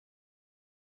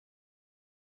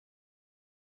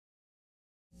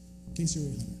Casey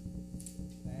rae-hunter.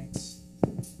 Thanks.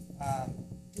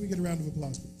 Can we get a round of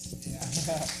applause, please? Yeah.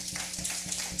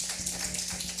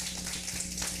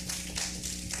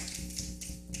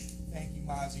 Thank you,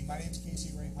 Mozzie. My name's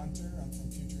Casey rae-hunter. I'm from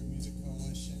Future of Music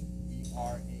Coalition. We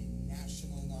are a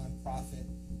national nonprofit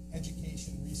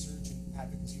education, research, and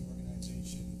advocacy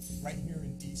organization right here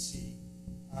in D.C.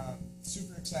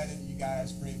 Super excited that you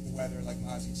guys braved the weather, like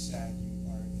Mozzie said. You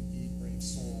are indeed brave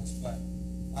souls, but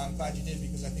I'm glad you did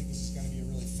because I think this is going to be a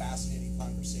really fascinating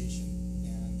conversation.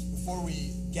 And before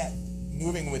we get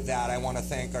moving with that, I want to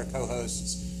thank our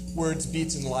co-hosts, Words,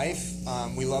 Beats, and Life.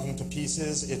 We love them to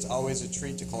pieces. It's always a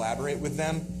treat to collaborate with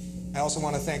them. I also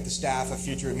want to thank the staff of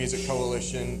Future of Music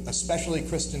Coalition, especially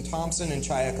Kristen Thompson and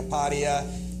Chaya Kapadia,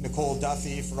 Nicole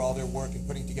Duffy for all their work in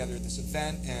putting together this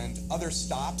event, and other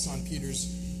stops on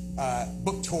Peter's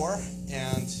book tour,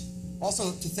 and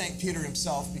also to thank Peter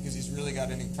himself because he's really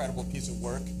got an incredible piece of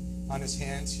work on his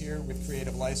hands here with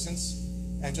Creative License.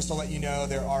 And just to let you know,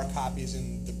 there are copies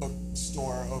in the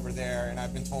bookstore over there, and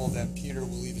I've been told that Peter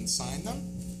will even sign them,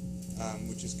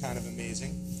 which is kind of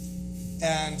amazing.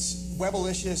 And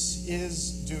Webalicious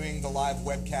is doing the live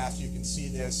webcast. You can see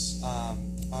this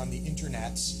on the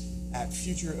internet at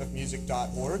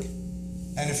futureofmusic.org.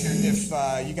 And if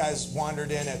you guys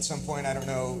wandered in at some point, I don't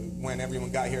know when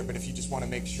everyone got here, but if you just want to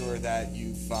make sure that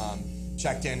you've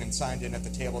checked in and signed in at the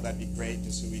table, that'd be great,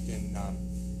 just so we can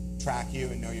track you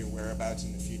and know your whereabouts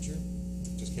in the future.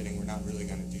 Just kidding, we're not really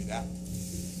going to do that.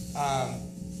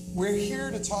 We're here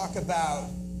to talk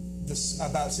about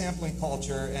sampling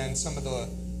culture and some of the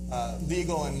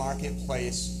legal and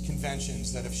marketplace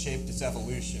conventions that have shaped its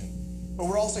evolution. But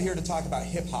we're also here to talk about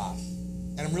hip-hop.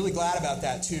 And I'm really glad about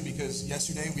that, too, because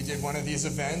yesterday we did one of these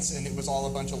events, and it was all a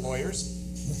bunch of lawyers.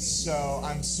 So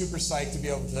I'm super psyched to be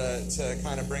able to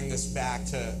kind of bring this back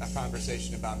to a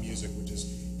conversation about music, which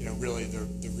is, really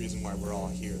the reason why we're all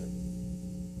here.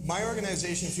 My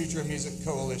organization, Future of Music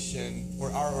Coalition,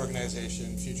 or our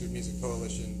organization, Future of Music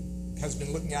Coalition, has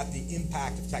been looking at the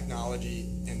impact of technology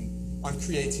on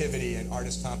creativity and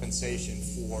artist compensation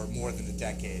for more than a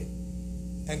decade.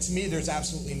 And to me, there's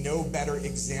absolutely no better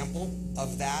example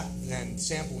of that than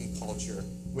sampling culture,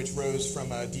 which rose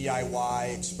from a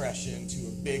DIY expression to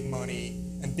a big money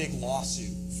and big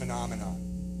lawsuit phenomenon.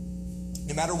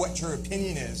 No matter what your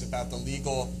opinion is about the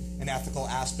legal and ethical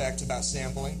aspects about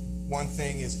sampling, one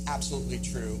thing is absolutely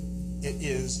true. It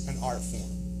is an art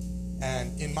form.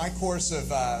 And in my course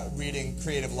of reading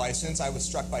Creative License, I was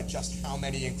struck by just how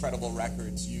many incredible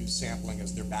records use sampling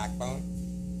as their backbone.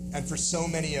 And for so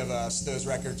many of us, those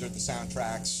records are the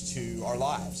soundtracks to our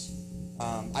lives.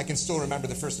 I can still remember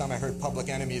the first time I heard Public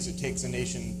Enemy's It Takes a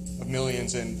Nation of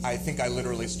Millions, and I think I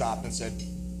literally stopped and said,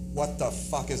 what the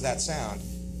fuck is that sound?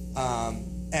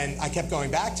 And I kept going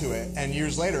back to it, and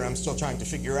years later, I'm still trying to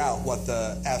figure out what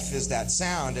the F is that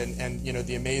sound, and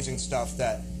the amazing stuff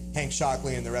that Hank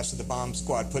Shockley and the rest of the Bomb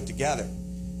Squad put together.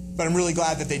 But I'm really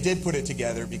glad that they did put it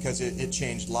together because it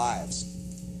changed lives.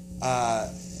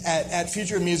 At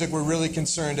Future of Music, we're really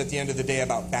concerned at the end of the day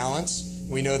about balance.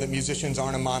 We know that musicians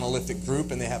aren't a monolithic group,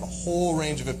 and they have a whole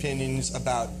range of opinions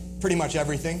about pretty much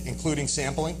everything, including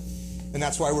sampling. And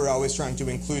that's why we're always trying to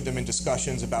include them in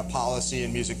discussions about policy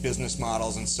and music business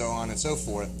models and so on and so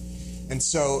forth. And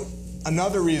so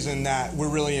another reason that we're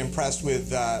really impressed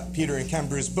with Peter and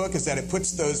Kembrew's book is that it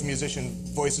puts those musician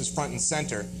voices front and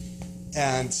center.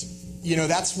 And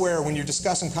that's where, when you're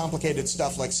discussing complicated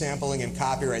stuff like sampling and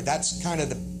copyright, that's kind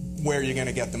of where you're going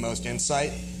to get the most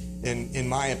insight, in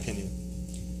my opinion.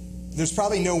 There's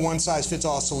probably no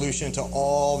one-size-fits-all solution to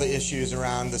all the issues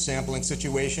around the sampling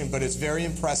situation, but it's very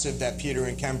impressive that Peter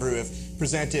and Kembrew have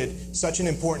presented such an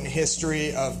important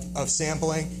history of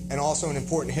sampling and also an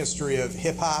important history of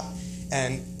hip-hop,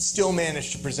 and still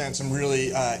managed to present some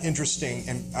really interesting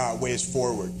ways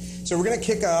forward. So we're going to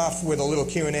kick off with a little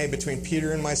Q&A between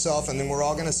Peter and myself, and then we're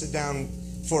all going to sit down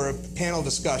for a panel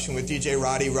discussion with DJ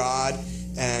Roddy Rod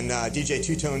and DJ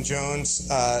Two-Tone Jones,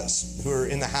 who are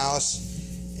in the house.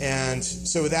 And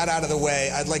so with that out of the way,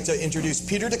 I'd like to introduce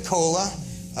Peter DiCola,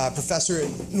 professor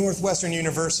at Northwestern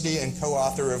University and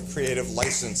co-author of Creative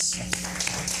License.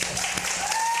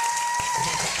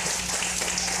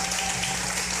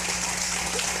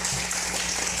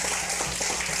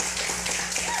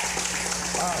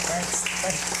 Wow, thanks.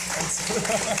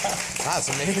 That's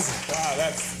amazing. Wow,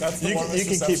 that's the warmest you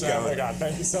can keep reception I going. ever got.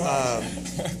 Thank you so much.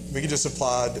 We can just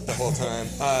applaud the whole time.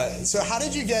 So how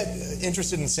did you get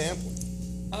interested in sampling?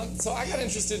 So I got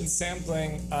interested in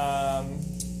sampling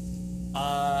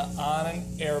on an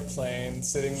airplane,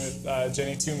 sitting with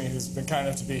Jenny Toomey, who's been kind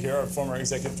enough to be here, our former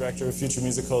executive director of Future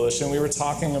Music Coalition. We were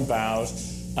talking about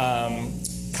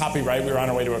copyright. We were on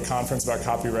our way to a conference about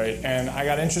copyright, and I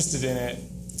got interested in it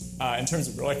in terms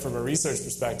of like from a research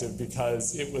perspective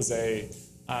because it was a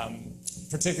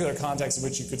particular context in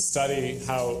which you could study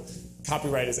how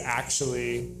copyright is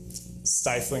actually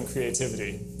stifling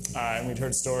creativity. And we'd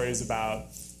heard stories about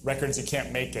records you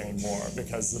can't make anymore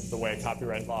because of the way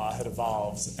copyright law had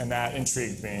evolved, and that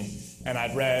intrigued me. And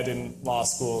I'd read in law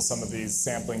school some of these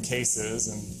sampling cases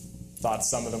and thought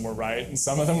some of them were right and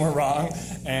some of them were wrong.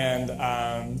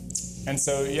 And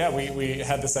so, yeah, we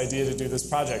had this idea to do this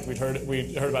project. We'd heard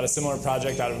about a similar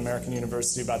project out of American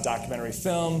University about documentary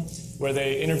film, where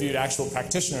they interviewed actual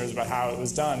practitioners about how it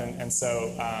was done. And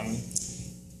so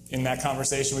in that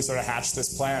conversation, we sort of hatched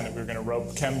this plan that we were going to rope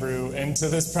Kembrew into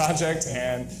this project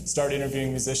and start interviewing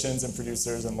musicians and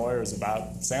producers and lawyers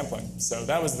about sampling. So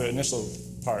that was the initial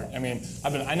part. I mean,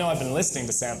 I know I've been listening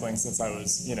to sampling since I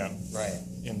was, right.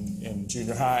 in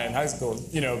junior high and high school,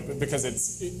 because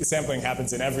sampling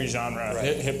happens in every genre,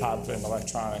 right. Hip hop and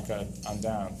electronic on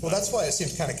down. Well, that's why it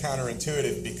seems kind of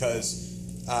counterintuitive because,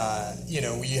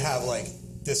 you have like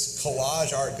this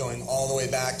collage art going all the way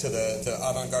back to the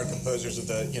avant-garde composers of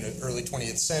the early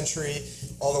 20th century,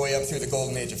 all the way up through the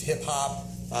golden age of hip hop.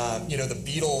 The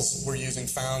Beatles were using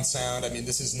found sound. I mean,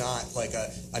 this is not like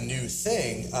a new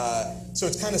thing. So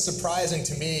it's kind of surprising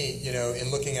to me,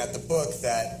 in looking at the book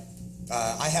that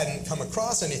I hadn't come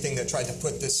across anything that tried to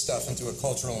put this stuff into a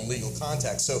cultural and legal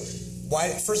context. So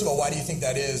first of all, why do you think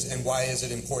that is, and why is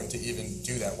it important to even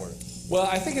do that work? Well,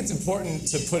 I think it's important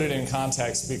to put it in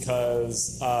context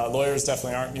because lawyers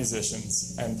definitely aren't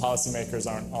musicians, and policymakers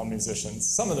aren't all musicians.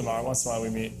 Some of them are. Once in a while we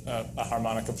meet a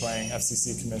harmonica-playing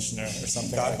FCC commissioner or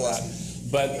something God like bless that. him.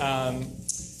 But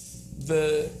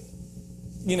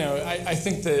I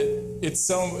think that it's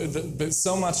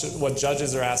so much what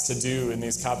judges are asked to do in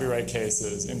these copyright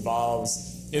cases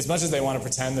involves, as much as they want to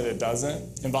pretend that it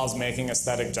doesn't, involves making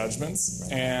aesthetic judgments.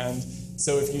 Right. And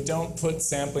so if you don't put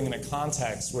sampling in a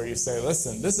context where you say,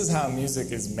 listen, this is how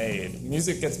music is made.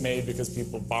 Music gets made because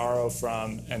people borrow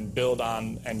from and build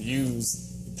on and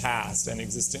use past and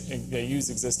they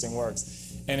use existing works.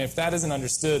 And if that isn't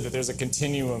understood, that there's a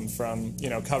continuum from,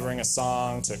 covering a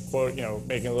song to quote,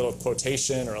 making a little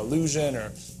quotation or allusion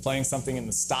or playing something in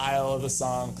the style of the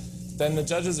song, then the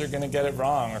judges are going to get it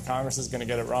wrong, or Congress is going to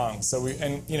get it wrong. So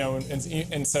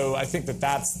so I think that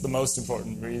that's the most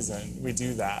important reason we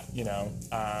do that.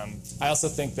 I also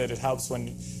think that it helps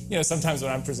when, sometimes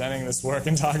when I'm presenting this work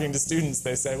and talking to students,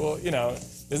 they say, well,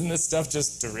 isn't this stuff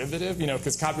just derivative?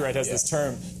 Because copyright has this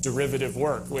term, derivative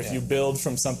work, if you build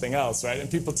from something else, right?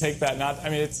 And people take that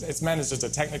it's meant as just a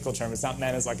technical term. It's not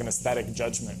meant as like an aesthetic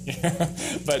judgment,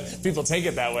 but people take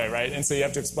it that way, right? And so you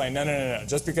have to explain, no.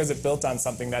 Just because it built on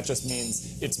something, that just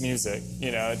means it's music.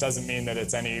 It doesn't mean that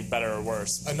it's any better or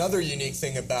worse. Another unique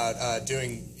thing about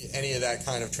doing any of that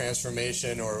kind of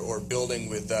transformation or building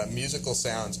with musical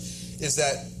sounds is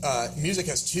that music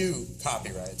has two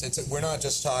copyrights. We're not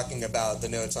just talking about the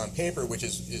notes on paper, which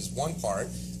is one part,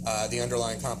 the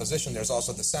underlying composition. There's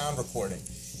also the sound recording.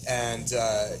 And,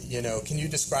 can you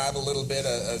describe a little bit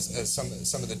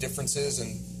some of the differences?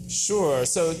 Sure.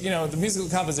 So, the musical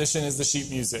composition is the sheet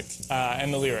music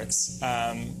and the lyrics.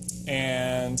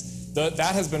 And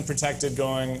that has been protected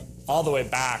going all the way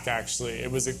back, actually.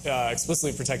 It was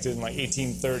explicitly protected in like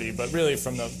 1830, but really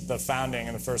from the founding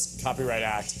and the first Copyright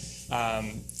Act,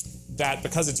 that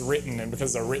because it's written and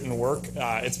because it's a written work,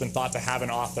 it's been thought to have an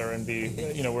author and be,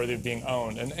 worthy of being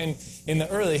owned. And in the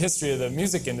early history of the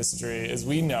music industry, as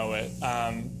we know it,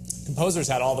 composers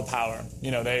had all the power.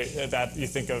 You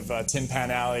think of Tin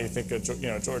Pan Alley, you think of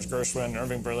George Gershwin,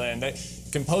 Irving Berlin.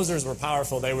 Composers were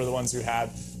powerful. They were the ones who had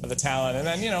the talent. And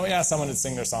then someone would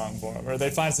sing their song for them, or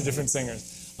they'd find some different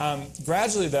singers.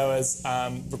 Gradually, though, as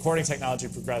recording technology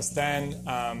progressed, then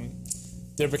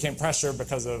there became pressure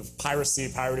because of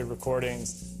piracy, pirated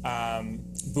recordings,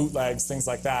 bootlegs, things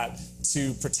like that,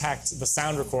 to protect the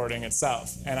sound recording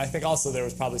itself. And I think also there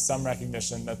was probably some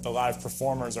recognition that the live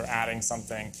performers are adding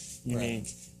something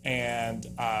unique and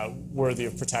worthy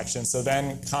of protection. So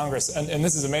then Congress, and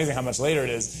this is amazing how much later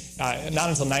it is, not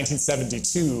until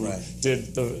 1972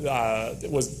 did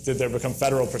there become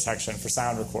federal protection for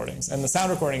sound recordings. And the sound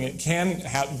recording, it can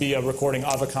be a recording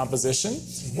of a composition,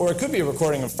 or it could be a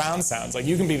recording of found sounds. Like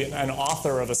you can be an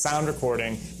author of a sound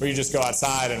recording where you just go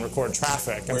outside and record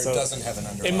traffic. Where and so it doesn't have an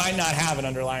underlying. It might not have an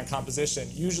underlying composition.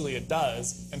 Usually it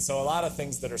does. And so a lot of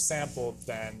things that are sampled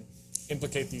then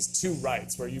implicate these two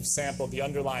rights, where you've sampled the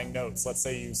underlying notes. Let's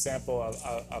say you sample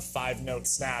a 5-note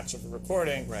snatch of a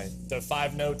recording. The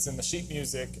 5 notes in the sheet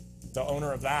music, the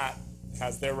owner of that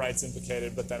has their rights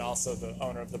implicated, but then also the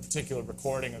owner of the particular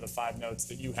recording of the 5 notes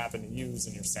that you happen to use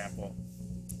in your sample.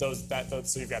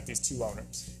 so you've got these two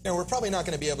owners. Now, we're probably not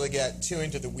going to be able to get too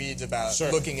into the weeds about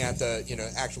looking at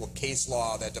the actual case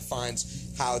law that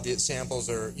defines how the samples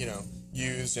are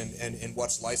used and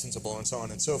what's licensable and so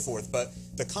on and so forth. But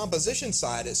the composition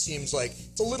side, it seems like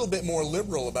it's a little bit more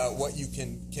liberal about what you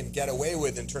can get away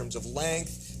with in terms of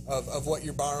length of what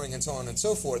you're borrowing and so on and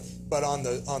so forth. But on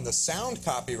the sound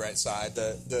copyright side,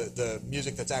 the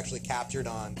music that's actually captured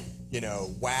on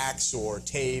wax or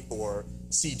tape or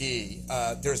CD,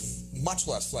 there's much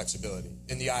less flexibility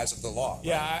in the eyes of the law. Right?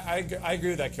 Yeah, I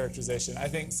agree with that characterization. I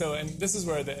think so, and this is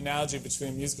where the analogy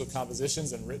between musical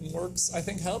compositions and written works, I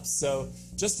think, helps. So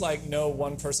just like no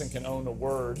one person can own a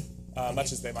word,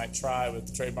 much as they might try with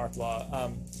the trademark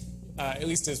law, at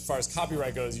least as far as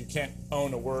copyright goes, you can't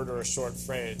own a word or a short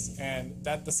phrase, and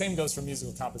that the same goes for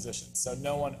musical compositions. So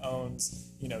no one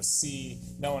owns,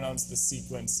 no one owns the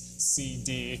sequence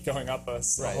CD going up a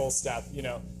whole step,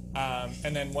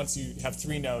 and then once you have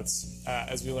three notes,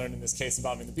 as we learned in this case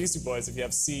involving the Beastie Boys, if you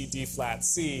have C, D flat,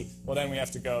 C, well then we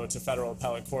have to go to federal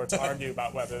appellate court to argue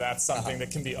about whether that's something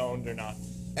that can be owned or not.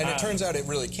 And it turns out it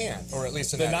really can't, or at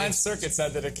least in the that Ninth Circuit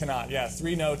said that it cannot. Yeah,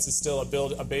 three notes is still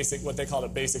a basic, what they call a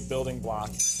basic building block,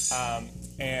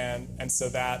 and so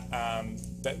that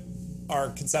our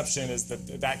conception is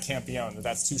that can't be owned.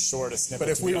 That's too short a snippet.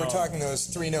 But if we were owned. talking those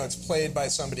three notes played by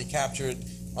somebody captured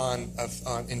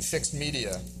in fixed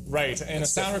media, right? In a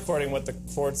sound recording, what the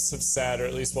courts have said, or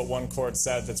at least what one court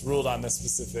said that's ruled on this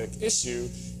specific issue,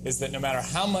 is that no matter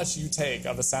how much you take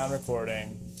of a sound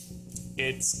recording,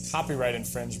 it's copyright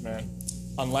infringement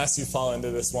unless you fall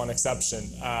into this one exception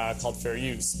called fair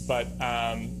use. But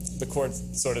the court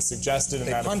sort of suggested in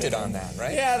that punted opinion, on that,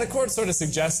 right? Yeah, the court sort of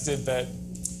suggested that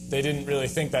they didn't really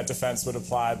think that defense would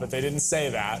apply, but they didn't say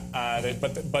that.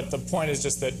 But the point is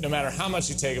just that no matter how much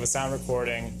you take of a sound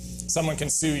recording, someone can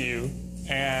sue you,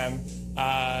 and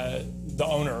the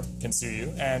owner can sue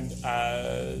you, and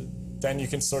then you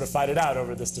can sort of fight it out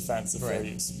over this defense of fair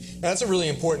use. Now, that's a really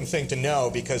important thing to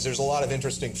know, because there's a lot of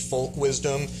interesting folk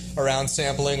wisdom around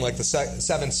sampling, like the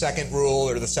 7-second rule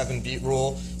or the 7-beat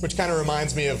rule, which kind of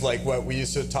reminds me of like what we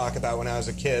used to talk about when I was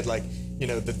a kid, like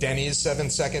the Denny's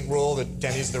 7-second rule. The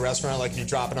Denny's, the restaurant, like you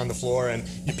drop it on the floor and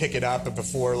you pick it up, but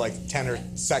before like 10 or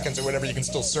seconds or whatever, you can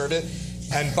still serve it.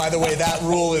 And by the way, that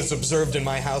rule is observed in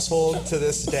my household to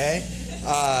this day.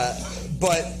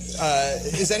 But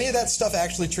is any of that stuff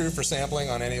actually true for sampling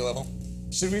on any level?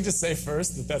 Should we just say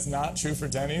first that that's not true for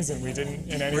Denny's, and we didn't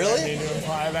in any way need to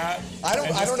imply that? I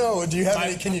don't know. Do you have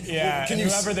any? Can you? Yeah. Can you?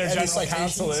 Whoever their general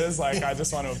counsel is, like, I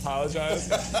just want to apologize.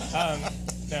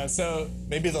 So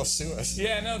maybe they'll sue us.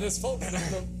 Yeah. No. This folk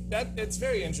it's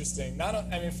very interesting.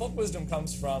 Folk wisdom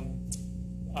comes from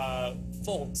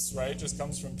folks, right? Just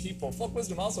comes from people. Folk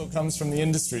wisdom also comes from the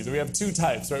industry. So we have two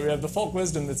types, right? We have the folk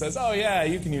wisdom that says, oh yeah,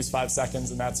 you can use 5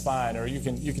 seconds and that's fine, or you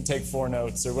can take 4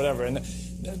 notes or whatever. And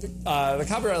the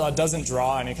copyright law doesn't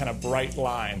draw any kind of bright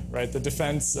line, right? The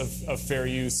defense of fair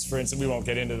use, for instance, we won't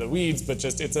get into the weeds, but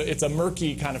just it's a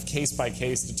murky kind of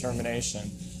case-by-case determination.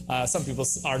 Some people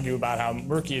argue about how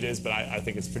murky it is, but I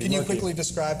think it's pretty murky. Can you quickly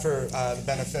describe for the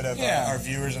benefit of our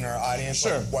viewers and our audience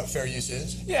what fair use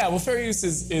is? Yeah, well, fair use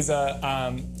is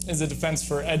a defense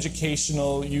for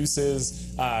educational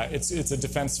uses. It's a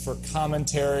defense for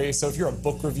commentary. So if you're a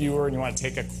book reviewer and you want to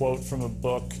take a quote from a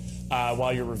book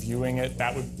while you're reviewing it,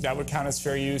 that would count as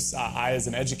fair use. I, as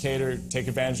an educator, take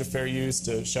advantage of fair use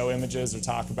to show images or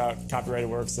talk about copyrighted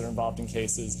works that are involved in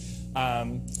cases.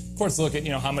 Courts look at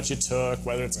how much you took,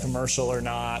 whether it's commercial or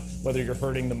not, whether you're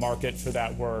hurting the market for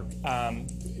that work.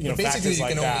 Basically, you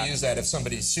can only use that if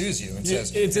somebody sues you and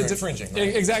says you're infringing.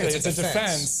 Right? Exactly, it's a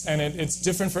defense, and it's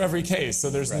different for every case. So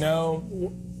there's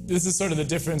this is sort of the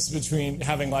difference between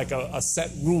having like a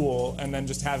set rule and then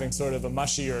just having sort of a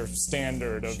mushier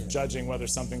standard of judging whether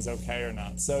something's okay or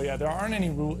not. So yeah, there aren't any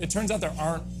rules. It turns out there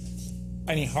aren't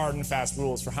any hard and fast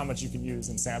rules for how much you can use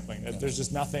in sampling. There's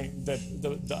just nothing that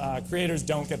the creators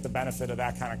don't get the benefit of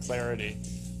that kind of clarity,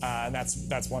 and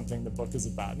that's one thing the book is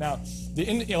about. Now,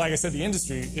 like I said, the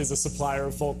industry is a supplier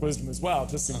of folk wisdom as well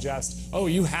to suggest, oh,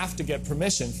 you have to get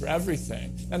permission for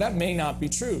everything. Now, that may not be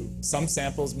true. Some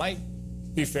samples might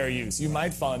be fair use. You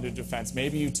might fall into defense.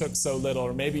 Maybe you took so little,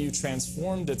 or maybe you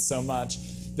transformed it so much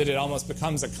that it almost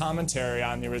becomes a commentary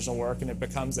on the original work, and it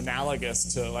becomes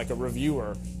analogous to like a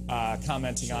reviewer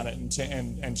commenting on it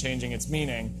and changing its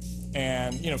meaning.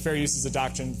 And fair use is a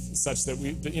doctrine such that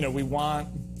we want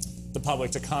the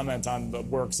public to comment on the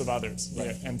works of others,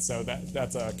 and so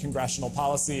that's a congressional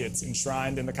policy. It's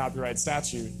enshrined in the copyright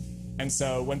statute, And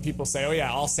so when people say, oh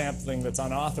yeah, all sampling that's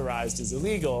unauthorized is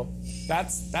illegal,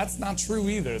 that's not true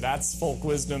either. That's folk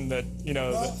wisdom that, you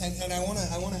know. Well, and I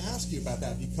want to ask you about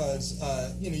that because,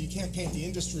 you know, you can't paint the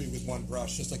industry with one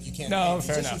brush, just like you can't paint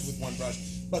musicians with one brush.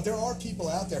 But there are people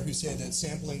out there who say that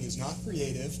sampling is not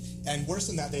creative, and worse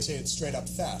than that, they say it's straight up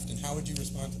theft. And how would you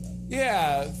respond to that?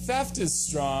 Yeah, theft is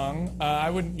strong. I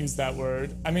wouldn't use that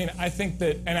word. I mean, I think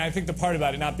that, and I think the part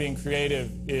about it not being creative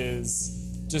is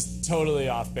just totally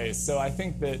off base. So I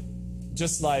think that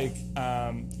just like,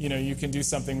 you know, you can do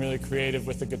something really creative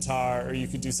with the guitar, or you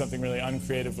could do something really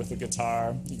uncreative with the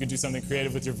guitar. You could do something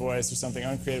creative with your voice or something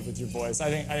uncreative with your voice. I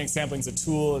think sampling's a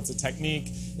tool, it's a technique.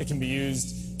 It can be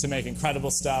used to make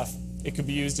incredible stuff. It could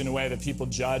be used in a way that people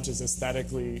judge as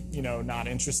aesthetically, you know, not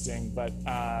interesting. But,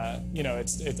 you know,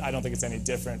 I don't think it's any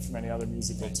different from any other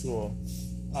musical tool.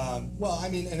 Well, I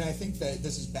mean, and I think that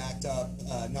this is backed up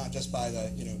not just by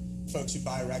the, you know, folks who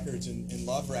buy records and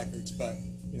love records, but,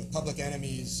 you know, Public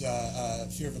Enemy's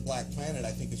Fear of a Black Planet,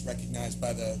 I think, is recognized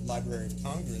by the Library of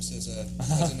Congress as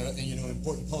a you know,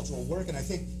 important cultural work. And I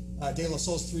think De La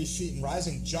Soul's Three Feet and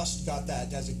Rising just got that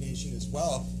designation as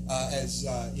well, as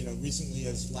you know, recently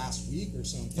as last week or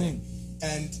something.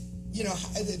 And you know,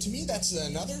 to me, that's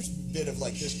another bit of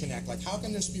like disconnect. Like, how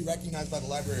can this be recognized by the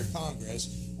Library of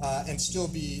Congress and still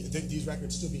be these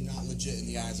records still be not legit in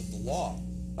the eyes of the law?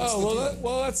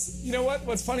 Well, that's, you know what?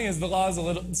 What's funny is the law is a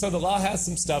little. So the law has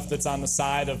some stuff that's on the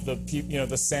side of the you know,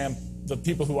 the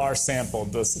people who are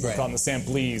sampled. We call them the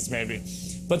samplees, maybe.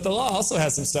 But the law also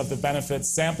has some stuff that benefits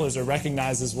samplers or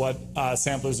recognizes what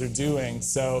samplers are doing.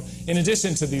 So in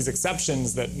addition to these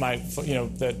exceptions that might, you know,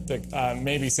 that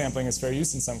maybe sampling is fair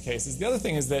use in some cases, the other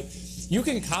thing is that you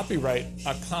can copyright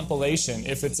a compilation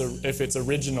if it's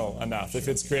original enough, if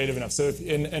it's creative enough. So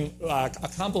a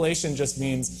compilation just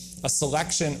means a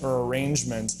selection or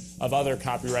arrangement of other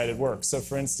copyrighted works. So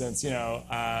for instance, you know,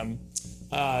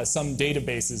 some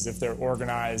databases, if they're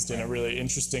organized in a really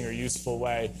interesting or useful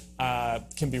way,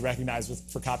 can be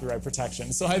recognized for copyright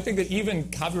protection. So I think that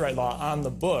even copyright law on the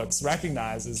books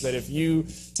recognizes that if you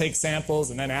take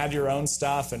samples and then add your own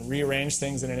stuff and rearrange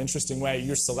things in an interesting way,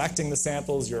 you're selecting the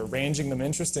samples, you're arranging them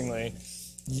interestingly.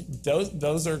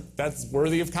 That's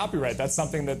worthy of copyright. That's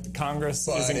something that Congress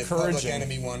is encouraging. But if Public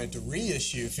Enemy wanted to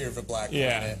reissue Fear of a Black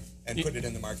Planet and put it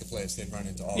in the marketplace, they'd run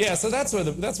into all. Yeah, so that's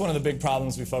one of the big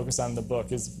problems we focus on in the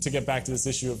book, is to get back to this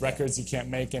issue of records you can't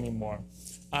make anymore.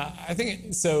 I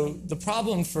think so. The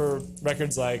problem for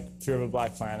records like Fear of a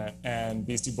Black Planet and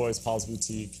Beastie Boys' Paul's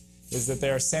Boutique is that they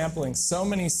are sampling so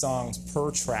many songs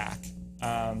per track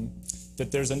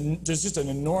that there's just an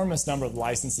enormous number of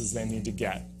licenses they need to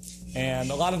get.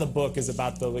 And a lot of the book is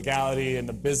about the legality and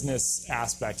the business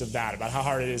aspect of that, about how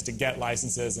hard it is to get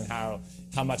licenses and how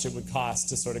much it would cost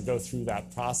to sort of go through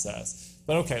that process.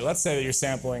 But okay, let's say that you're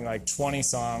sampling like 20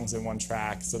 songs in one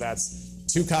track, so that's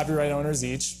 2 copyright owners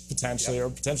each, potentially, or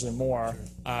potentially more,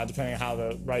 depending on how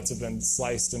the rights have been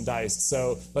sliced and diced.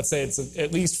 So let's say it's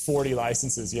at least 40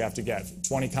 licenses you have to get,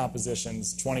 20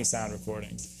 compositions, 20 sound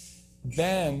recordings.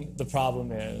 Then the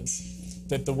problem is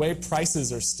that the way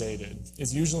prices are stated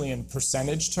is usually in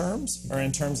percentage terms or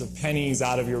in terms of pennies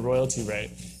out of your royalty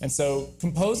rate. And so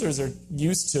composers are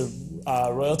used to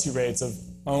royalty rates of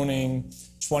owning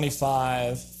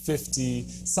 25, 50,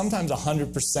 sometimes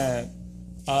 100%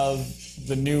 of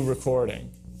the new recording.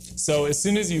 So as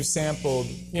soon as you've sampled,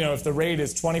 you know, if the rate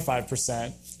is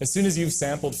 25%, as soon as you've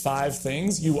sampled 5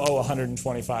 things, you owe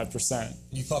 125%.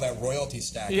 You call that royalty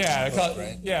stacking? Yeah,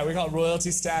 right? Yeah, we call it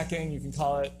royalty stacking. You can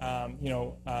call it, you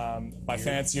know, by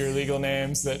fancier legal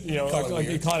names that, you know,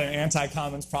 you call it an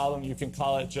anti-commons problem. You can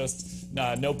call it just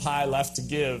no pie left to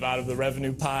give out of the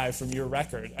revenue pie from your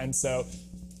record. And so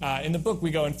in the book,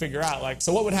 we go and figure out, like,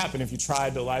 so what would happen if you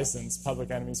tried to license Public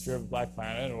Enemy's Fear of a Black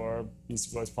Planet or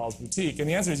Beastie Boys' Paul's Boutique? And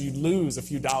the answer is you'd lose a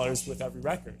few dollars with every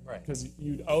record, because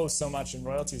you'd owe so much in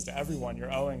royalties to everyone.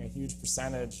 You're owing a huge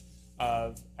percentage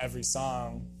of every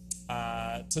song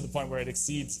to the point where it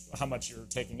exceeds how much you're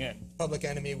taking in. Public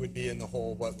Enemy would be in the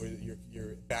hole, what were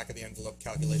your back of the envelope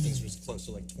calculations was close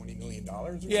to like $20 million?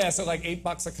 Yeah, so like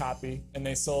 $8 a copy, and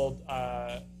they sold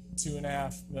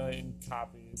 2.5 million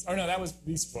copies. Or no, that was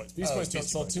Beastie Boys. Beastie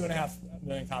Boys sold 2.5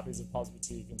 million copies of Paul's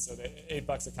Boutique, and so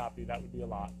 $8 a copy, that would be a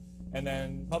lot. And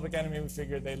then Public Enemy, we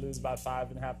figured they'd lose about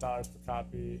 $5.50 per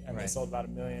copy, and they sold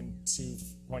about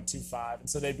 2.25, and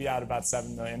so they'd be out about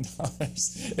 $7 million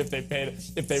if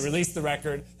they released the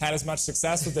record, had as much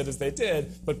success with it as they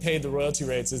did, but paid the royalty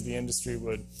rates as the industry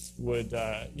would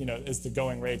you know, as the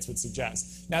going rates would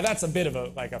suggest. Now that's a bit of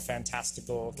a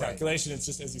fantastical calculation. It's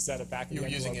just, as you said, a back of the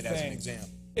envelope thing. You were using it as an example.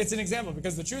 It's an example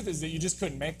because the truth is that you just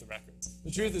couldn't make the records.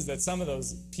 The truth is that some of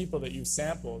those people that you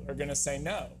sampled are going to say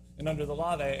no. And under the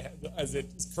law, as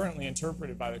it is currently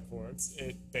interpreted by the courts,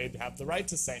 they'd have the right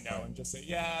to say no and just say,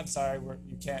 yeah, I'm sorry,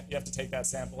 you can't. You have to take that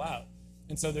sample out.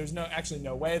 And so there's actually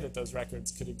no way that those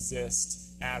records could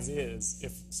exist as is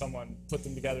if someone put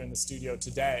them together in the studio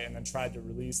today and then tried to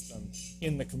release them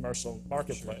in the commercial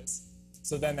marketplace. Sure.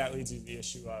 So then that leads you to the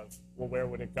issue of, well, where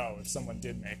would it go if someone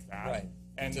did make that? Right.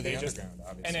 And to the underground,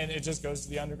 obviously. And then it just goes to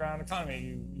the underground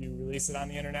economy. You release it on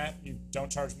the internet, you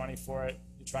don't charge money for it,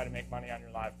 you try to make money on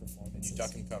your live performances. And you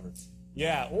duck and cover.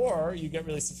 Yeah, or you get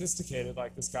really sophisticated,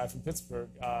 like this guy from Pittsburgh,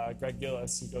 Greg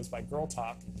Gillis, who goes by Girl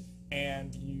Talk,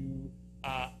 and you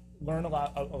learn a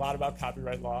lot about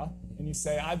copyright law, and you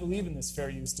say, I believe in this fair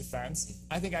use defense.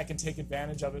 I think I can take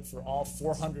advantage of it for all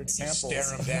 400 samples. You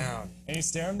stare them down. And you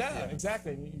stare them down,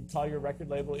 exactly. And you call your record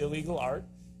label Illegal Art,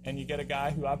 and you get a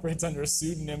guy who operates under a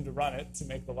pseudonym to run it to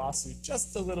make the lawsuit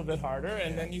just a little bit harder,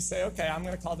 and then you say, okay, I'm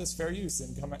going to call this fair use,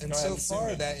 and come and go so ahead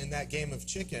far, that in that game of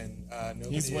chicken, nobody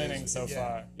he's winning so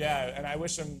far. Yeah, and I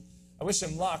wish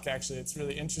him luck. Actually, it's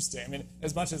really interesting. I mean,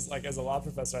 as much as as a law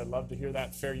professor, I'd love to hear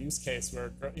that fair use case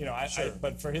where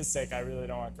but for his sake, I really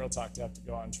don't want Girl Talk to have to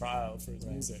go on trial for his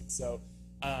music. So,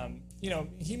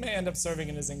 he may end up serving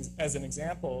as an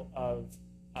example of.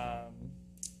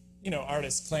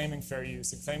 Artists claiming fair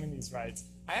use and claiming these rights.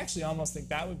 I actually almost think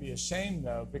that would be a shame,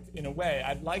 though. In a way,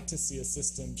 I'd like to see a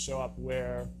system show up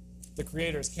where the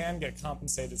creators can get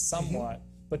compensated somewhat,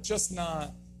 but just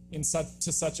not to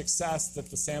such excess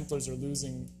that the samplers are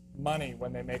losing money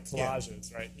when they make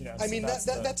collages, right? I mean,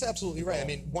 that's absolutely right. I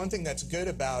mean, one thing that's good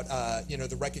about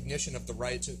the recognition of the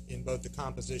rights in both the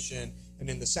composition and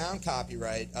in the sound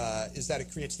copyright is that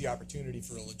it creates the opportunity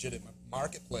for a legitimate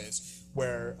marketplace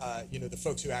where the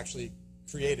folks who actually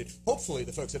created, hopefully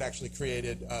the folks that actually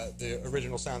created the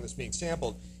original sound that's being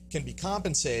sampled can be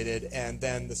compensated, and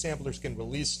then the samplers can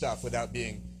release stuff without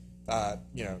being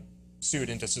sued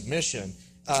into submission.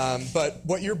 But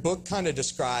what your book kind of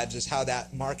describes is how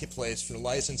that marketplace for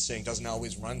licensing doesn't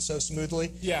always run so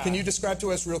smoothly. Yeah. Can you describe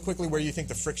to us real quickly where you think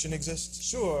the friction exists?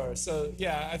 Sure. So,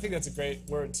 yeah, I think that's a great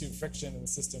word, too, friction in the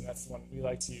system. That's the one we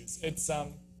like to use. It's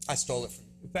I stole it from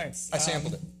you. Thanks. I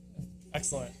sampled it.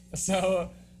 Excellent. So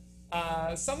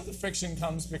some of the friction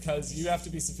comes because you have to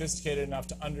be sophisticated enough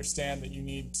to understand that you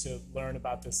need to learn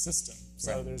about this system.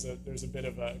 So there's a bit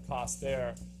of a cost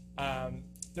there.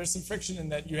 There's some friction in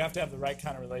that you have to have the right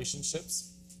kind of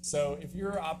relationships. So if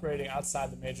you're operating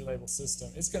outside the major label system,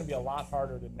 it's going to be a lot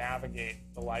harder to navigate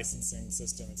the licensing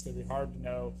system. It's going to be hard to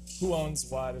know who owns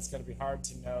what. It's going to be hard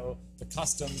to know the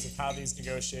customs of how these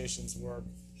negotiations work.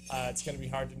 It's going to be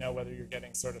hard to know whether you're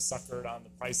getting sort of suckered on the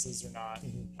prices or not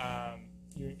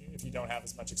if you don't have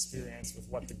as much experience with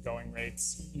what the going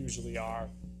rates usually are.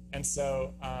 And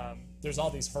so there's all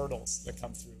these hurdles that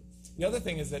come through. The other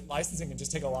thing is that licensing can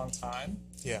just take a long time.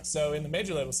 Yeah. So in the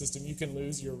major label system, you can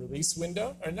lose your release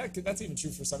window. And that's even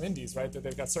true for some indies, right? That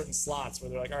they've got certain slots where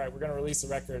they're like, all right, we're going to release a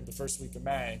record the first week of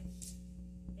May.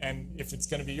 And if it's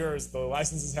going to be yours, the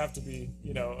licenses have to be,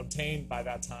 obtained by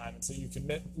that time. And so you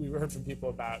can. We heard from people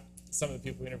about some of the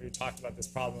people we interviewed talked about this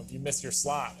problem of you miss your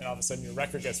slot, and all of a sudden your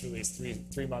record gets released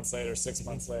three months later, 6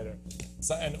 months later,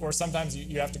 or sometimes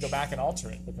you have to go back and alter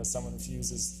it because someone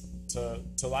refuses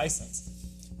to license.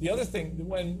 The other thing,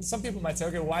 when some people might say,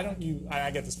 okay, why don't you?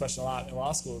 I get this question a lot in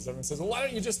law schools. Everyone says, well, why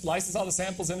don't you just license all the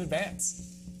samples in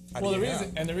advance?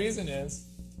 The reason is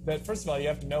that, first of all, you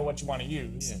have to know what you want to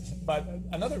use. Yes. But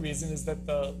another reason is that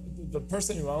the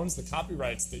person who owns the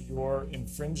copyrights that you're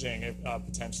infringing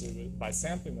potentially by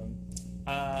sampling them,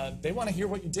 they want to hear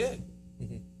what you did.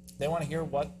 Mm-hmm. They want to hear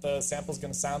what the sample is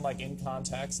going to sound like in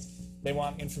context. They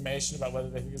want information about whether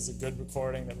they think it's a good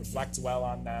recording that reflects well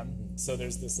on them. Mm-hmm. So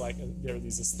there's there are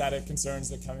these aesthetic concerns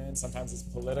that come in. Sometimes it's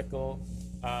political.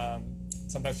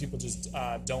 Sometimes people just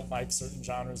don't like certain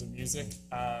genres of music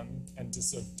and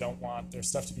just don't want their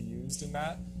stuff to be used in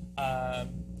that.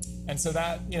 And so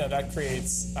that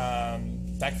creates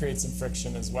some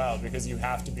friction as well, because you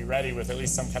have to be ready with at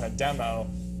least some kind of demo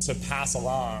to pass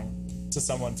along to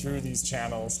someone through these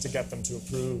channels to get them to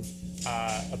approve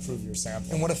your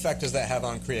sample. And what effect does that have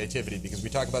on creativity? Because we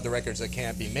talk about the records that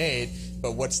can't be made,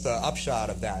 but what's the upshot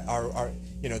of that?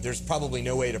 There's probably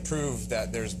no way to prove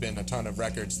that there's been a ton of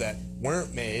records that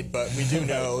weren't made, but we do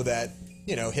know that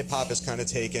you know, hip hop has kind of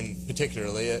taken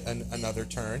particularly another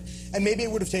turn, and maybe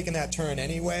it would have taken that turn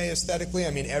anyway aesthetically.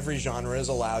 I mean, every genre is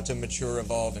allowed to mature,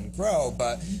 evolve, and grow,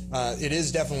 but it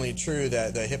is definitely true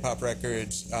that the hip hop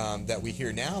records that we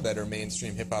hear now that are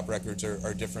mainstream hip hop records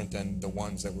are different than the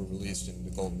ones that were released in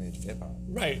the golden age of hip hop.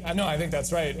 Right. I know. I think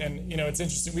that's right. And you know, it's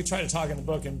interesting. We try to talk in the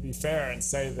book and be fair and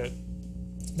say that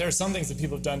there are some things that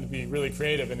people have done to be really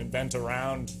creative and invent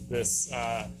around this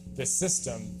this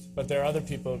system, but there are other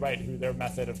people, right, who their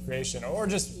method of creation or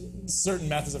just certain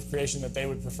methods of creation that they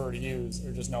would prefer to use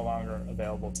are just no longer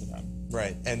available to them.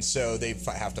 Right, and so they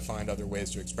have to find other ways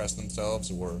to express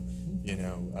themselves, or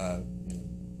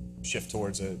shift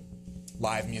towards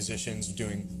live musicians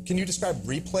doing. Can you describe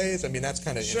replays? I mean, that's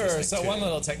kind of Sure. So too. one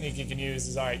little technique you can use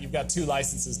is, all right, you've got 2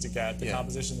 licenses to get, the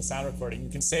composition, the sound recording. You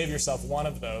can save yourself one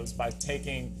of those by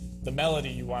taking the melody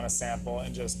you want to sample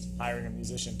and just hiring a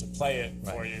musician to play it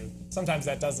for you. Sometimes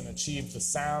that doesn't achieve the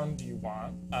sound you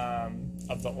want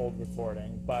of the old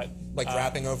recording, but like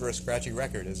rapping over a scratchy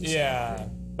record is.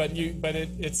 But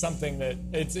it's something that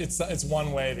it's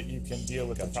one way that you can deal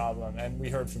with the problem, and we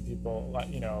heard from people,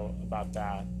 you know, about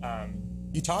that.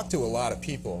 You talk to a lot of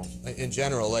people in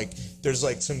general. Like there's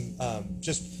like some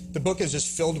the book is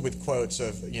just filled with quotes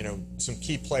of, you know, some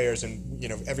key players, and, you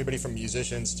know, everybody from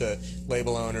musicians to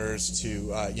label owners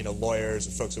to lawyers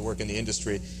and folks that work in the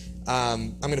industry.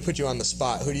 I'm going to put you on the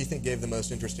spot. Who do you think gave the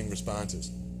most interesting responses?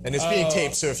 And it's being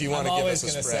taped, so if you want to give us a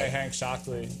spread. I'm always going to say Hank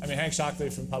Shockley. I mean, Hank Shockley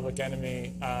from Public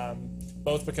Enemy,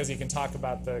 both because he can talk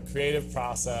about the creative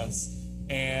process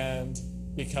and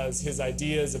because his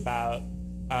ideas about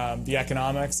the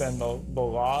economics and the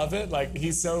law of it, like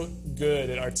he's so good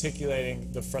at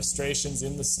articulating the frustrations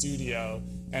in the studio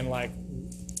and like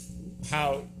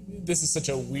how this is such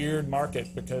a weird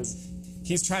market because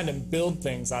he's trying to build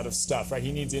things out of stuff, right?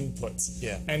 He needs inputs.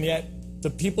 Yeah. And yet the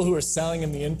people who are selling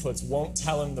him the inputs won't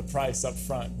tell him the price up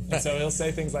front. And so he'll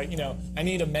say things like, you know, I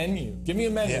need a menu. Give me a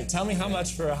menu. Yeah. Tell me how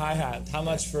much for a hi-hat, how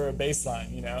much for a bass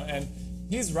line, you know? And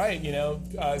he's right, you know,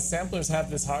 samplers have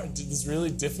this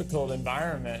really difficult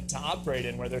environment to operate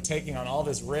in where they're taking on all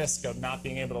this risk of not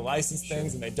being able to license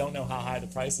things and they don't know how high the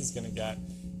price is going to get.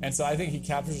 And so I think he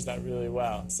captures that really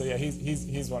well. So yeah,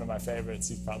 he's one of my favorites.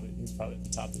 He's probably at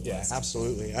the top of the list. Yeah,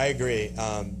 absolutely. I agree.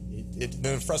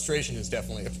 The frustration is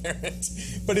definitely apparent.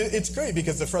 But it's great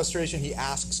because the frustration, he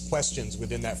asks questions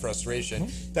within that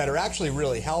frustration that are actually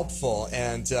really helpful.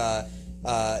 And,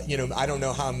 you know, I don't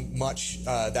know how much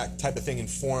that type of thing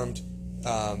informed.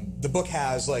 The book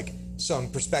has, like, some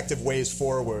perspective ways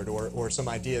forward or some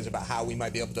ideas about how we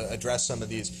might be able to address some of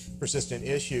these persistent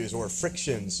issues or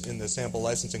frictions in the sample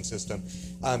licensing system.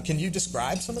 Can you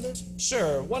describe some of those?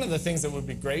 Sure. One of the things that would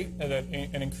be great that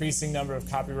an increasing number of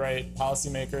copyright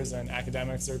policymakers and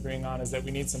academics are agreeing on is that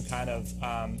we need some kind of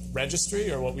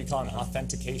registry, or what we call an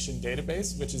authentication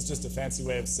database, which is just a fancy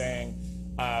way of saying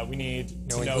we need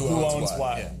to know who owns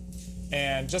what. Yeah.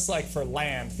 And just like for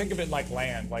land, think of it like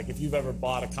land. Like if you've ever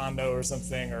bought a condo or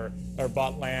something, or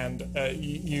bought land,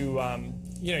 you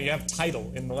have title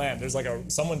in the land. There's like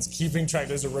someone's keeping track.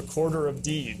 There's a recorder of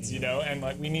deeds, you know, and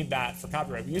like we need that for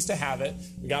copyright. We used to have it.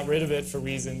 We got rid of it for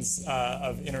reasons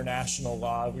of international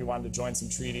law. We wanted to join some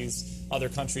treaties. Other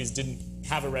countries didn't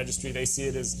have a registry. They see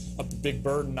it as a big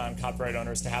burden on copyright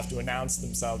owners to have to announce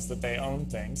themselves that they own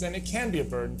things. And it can be a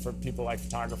burden for people like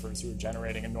photographers who are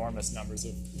generating enormous numbers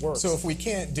of works. So if we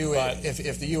can't do it,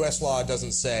 if the U.S. law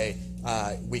doesn't say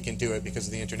we can do it because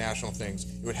of the international things,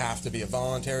 it would have to be a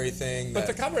voluntary thing. But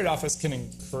the Copyright Office can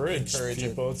encourage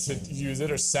people to use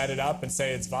it or set it up and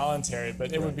say it's voluntary,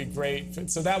 but it would be great.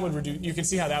 So that would reduce, you can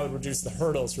see how that would reduce the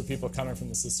hurdles for people coming from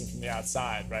the system from the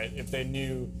outside, right? If they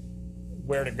knew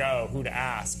where to go, who to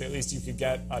ask, at least you could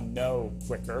get a no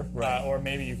quicker, or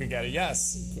maybe you could get a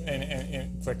yes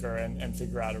and quicker and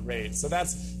figure out a rate. So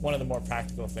that's one of the more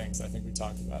practical things I think we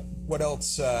talked about. What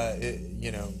else,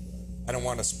 you know, I don't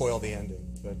want to spoil the ending,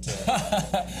 but...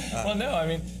 Well, no, I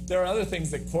mean, there are other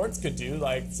things that courts could do,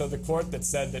 like, so the court that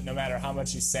said that no matter how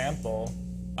much you sample,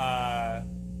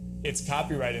 it's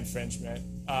copyright infringement.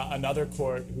 Another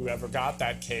court, whoever got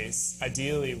that case,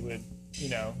 ideally would, you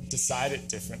know, decide it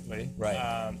differently. Right.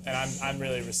 And I'm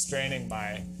really restraining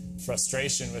my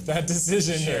frustration with that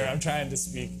decision here. I'm trying to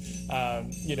speak,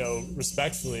 you know,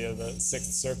 respectfully of the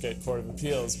Sixth Circuit Court of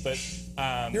Appeals, but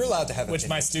you're allowed to have which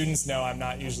my students know I'm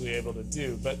not usually able to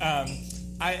do. But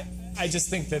I just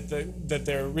think that that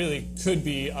there really could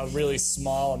be a really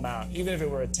small amount, even if it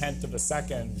were 1/10 of a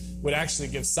second, would actually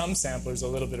give some samplers a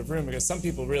little bit of room, because some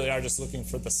people really are just looking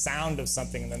for the sound of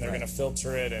something, and then they're going to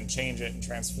filter it and change it and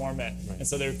transform it. And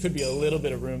so there could be a little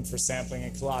bit of room for sampling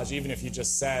and collage, even if you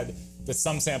just said that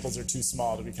some samples are too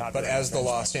small to be copyright. But as the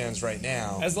law stands right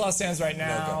now,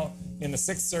 in the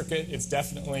Sixth Circuit, it's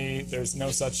definitely, there's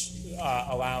no such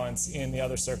allowance. In the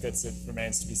other circuits, it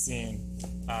remains to be seen.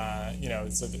 You know,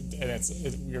 so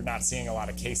we're not seeing a lot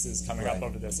of cases coming up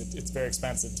over this. It's very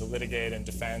expensive to litigate and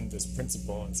defend this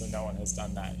principle, and so no one has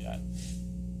done that yet.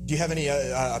 Do you have any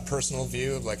personal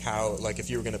view of like how, like if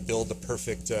you were going to build the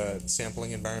perfect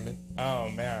sampling environment? Oh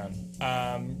man,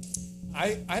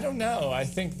 I don't know. I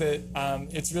think that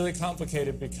it's really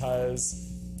complicated because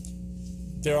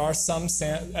there are some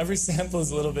every sample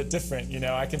is a little bit different. You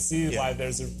know, I can see why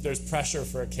there's pressure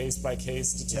for a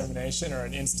case-by-case determination or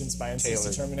an instance-by-instance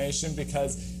determination,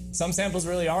 because some samples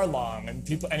really are long,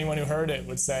 and anyone who heard it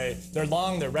would say they're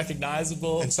long, they're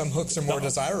recognizable, and some hooks are more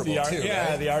desirable too.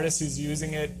 Yeah, right? The artist who's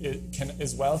using it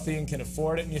is wealthy and can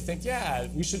afford it, and you think, yeah,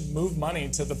 we should move money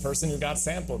to the person who got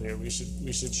sampled here. We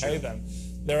should pay them.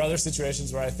 There are other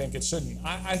situations where I think it shouldn't.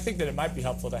 I think that it might be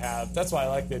helpful to have. That's why I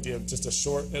like the idea of just a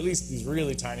short, at least these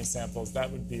really tiny samples. That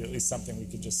would be at least something we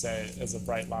could just say as a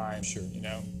bright line. Sure. You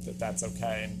know, that's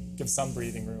okay, and give some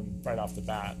breathing room right off the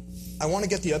bat. I want to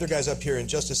get the other guys up here in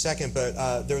just a second,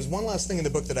 but there was one last thing in the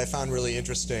book that I found really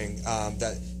interesting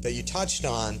that you touched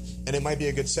on, and it might be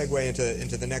a good segue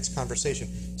into the next conversation.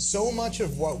 So much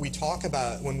of what we talk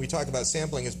about when we talk about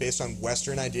sampling is based on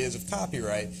Western ideas of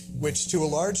copyright, which to a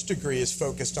large degree is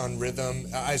focused on rhythm,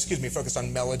 focused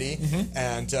on melody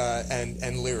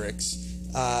and lyrics.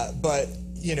 But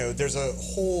you know, there's a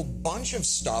whole bunch of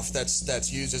stuff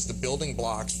that's used as the building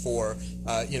blocks for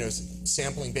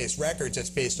sampling-based records that's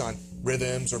based on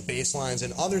rhythms or bass lines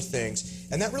and other things,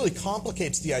 and that really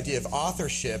complicates the idea of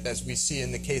authorship, as we see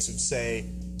in the case of, say,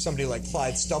 somebody like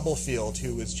Clyde Stubblefield,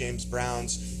 who was James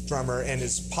Brown's drummer and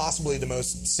is possibly the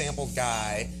most sampled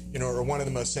guy, you know, or one of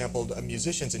the most sampled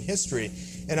musicians in history.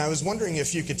 And I was wondering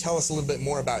if you could tell us a little bit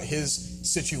more about his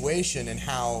situation and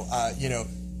how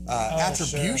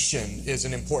attribution is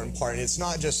an important part. It's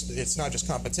not just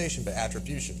compensation, but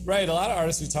attribution. Right. A lot of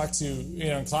artists we talked to, you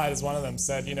know, and Clyde is one of them,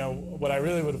 said, you know, what I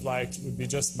really would have liked would be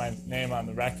just my name on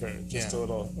the record, just a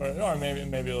little, or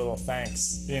maybe a little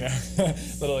thanks, you know,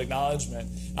 little acknowledgement.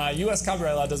 U.S.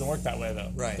 copyright law doesn't work that way,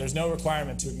 though. Right. There's no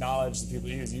requirement to acknowledge the people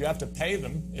you use. You have to pay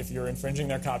them if you're infringing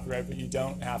their copyright, but you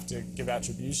don't have to give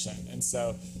attribution. And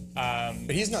so.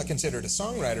 But he's not considered a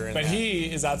songwriter.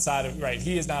 He is outside of,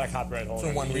 he is not a copyright holder.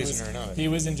 For one reason or another. He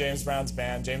was in James Brown's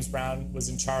band. James Brown was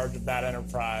in charge of that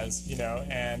enterprise, you know,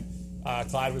 and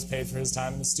Clyde was paid for his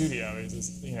time in the studio.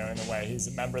 He's, you know, in a way, he's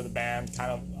a member of the band, kind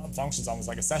of functions almost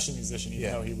like a session musician,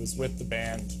 even though he was with the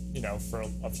band, you know, for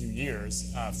a few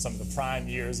years, some of the prime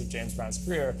years of James Brown's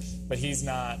career, but he's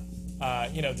not.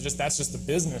 You know, that's just the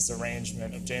business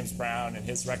arrangement of James Brown and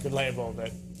his record label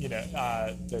that, you know,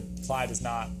 that Clyde is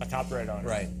not a copyright owner.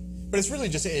 Right. But it's really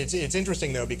just, it's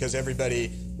interesting, though, because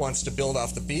everybody wants to build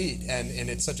off the beat, and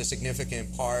it's such a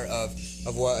significant part of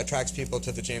what attracts people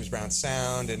to the James Brown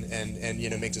sound and you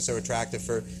know, makes it so attractive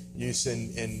for use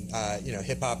in you know,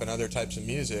 hip-hop and other types of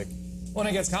music. Well, and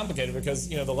it gets complicated because,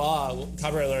 you know, the law,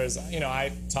 copyright lawyers, you know,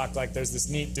 I talk like there's this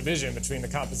neat division between the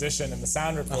composition and the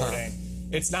sound recording.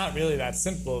 It's not really that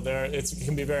simple. It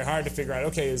can be very hard to figure out,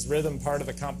 okay, is rhythm part of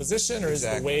the composition, or is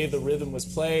the way the rhythm was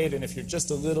played, and if you're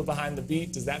just a little behind the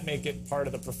beat, does that make it part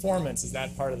of the performance? Is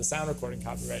that part of the sound recording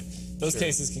copyright? Those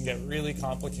cases can get really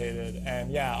complicated,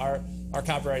 and yeah, our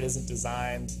copyright isn't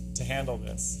designed to handle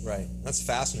this. Right. That's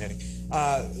fascinating.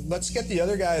 Let's get the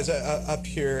other guys up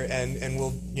here, and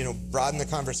we'll, you know, broaden the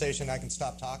conversation. I can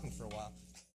stop talking for a while.